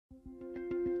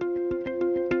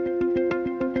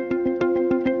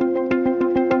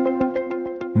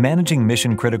Managing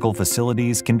mission-critical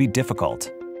facilities can be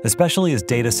difficult, especially as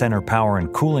data center power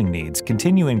and cooling needs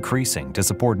continue increasing to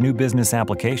support new business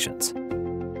applications.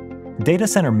 Data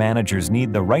center managers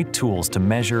need the right tools to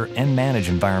measure and manage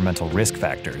environmental risk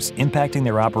factors impacting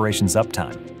their operations'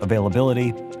 uptime,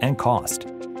 availability, and cost.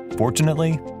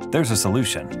 Fortunately, there's a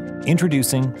solution.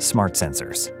 Introducing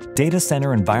SmartSensors, data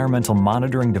center environmental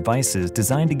monitoring devices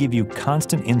designed to give you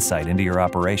constant insight into your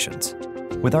operations.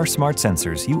 With our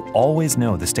SmartSensors, you always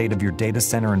know the state of your data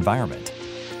center environment.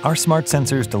 Our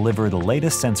SmartSensors deliver the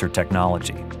latest sensor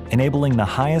technology, enabling the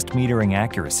highest metering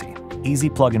accuracy,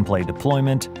 easy plug-and-play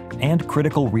deployment, and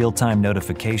critical real-time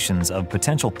notifications of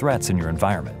potential threats in your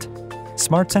environment.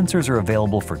 SmartSensors are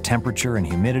available for temperature and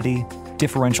humidity,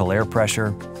 differential air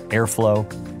pressure, airflow,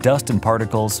 dust and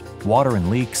particles, water and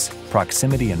leaks,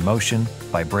 proximity and motion,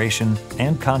 vibration,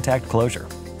 and contact closure.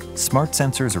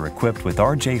 SmartSensors are equipped with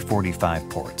RJ45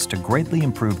 ports to greatly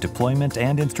improve deployment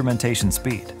and instrumentation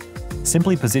speed.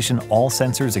 Simply position all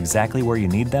sensors exactly where you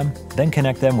need them, then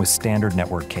connect them with standard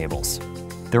network cables.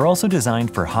 They're also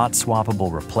designed for hot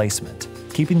swappable replacement,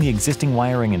 keeping the existing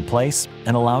wiring in place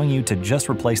and allowing you to just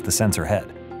replace the sensor head.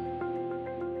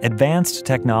 Advanced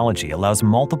technology allows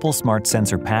multiple smart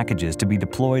sensor packages to be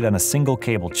deployed on a single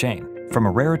cable chain from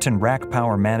a Raritan Rack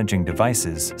Power Managing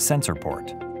Devices sensor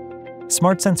port.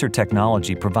 Smart sensor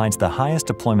technology provides the highest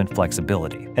deployment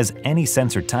flexibility, as any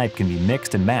sensor type can be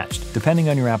mixed and matched depending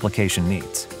on your application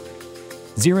needs.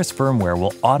 Xeris firmware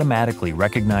will automatically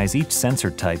recognize each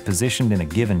sensor type positioned in a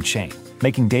given chain,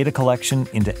 making data collection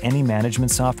into any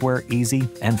management software easy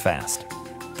and fast.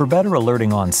 For better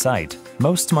alerting on-site,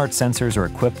 most smart sensors are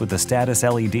equipped with a status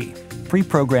LED.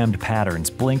 Pre-programmed patterns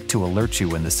blink to alert you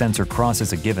when the sensor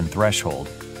crosses a given threshold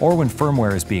or when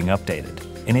firmware is being updated,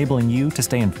 enabling you to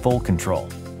stay in full control.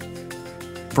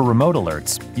 For remote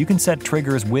alerts, you can set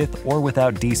triggers with or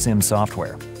without DSIM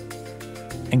software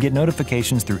and get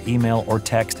notifications through email or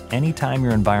text anytime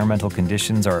your environmental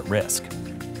conditions are at risk.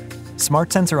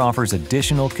 SmartSensor offers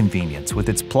additional convenience with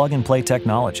its plug-and-play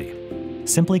technology.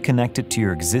 Simply connect it to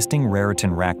your existing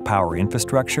Raritan Rack Power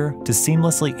infrastructure to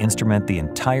seamlessly instrument the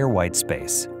entire white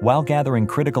space while gathering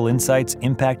critical insights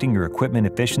impacting your equipment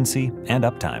efficiency and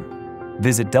uptime.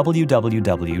 Visit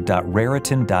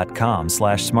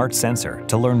www.raritan.com/smartsensor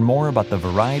to learn more about the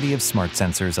variety of smart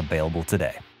sensors available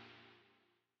today.